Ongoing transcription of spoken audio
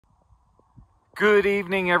Good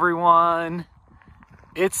evening, everyone.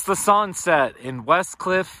 It's the sunset in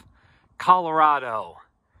Westcliffe, Colorado.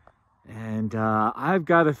 And I've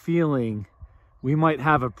got a feeling we might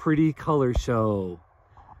have a pretty color show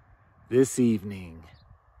this evening.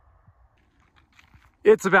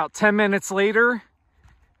 It's about 10 minutes later,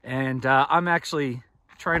 and I'm actually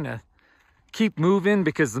trying to keep moving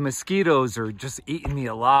because the mosquitoes are just eating me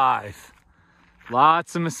alive.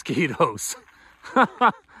 Lots of mosquitoes.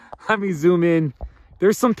 Let me zoom in.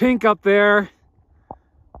 There's some pink up there.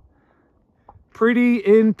 Pretty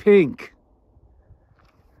in pink.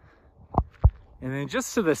 And then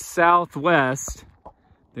just to the southwest,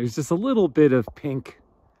 there's just a little bit of pink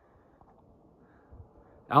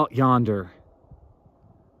out yonder.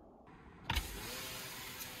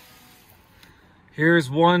 Here's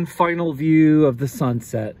one final view of the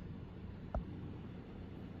sunset.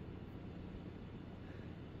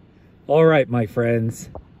 All right, my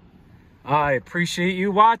friends. I appreciate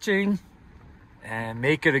you watching, and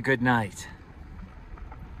make it a good night.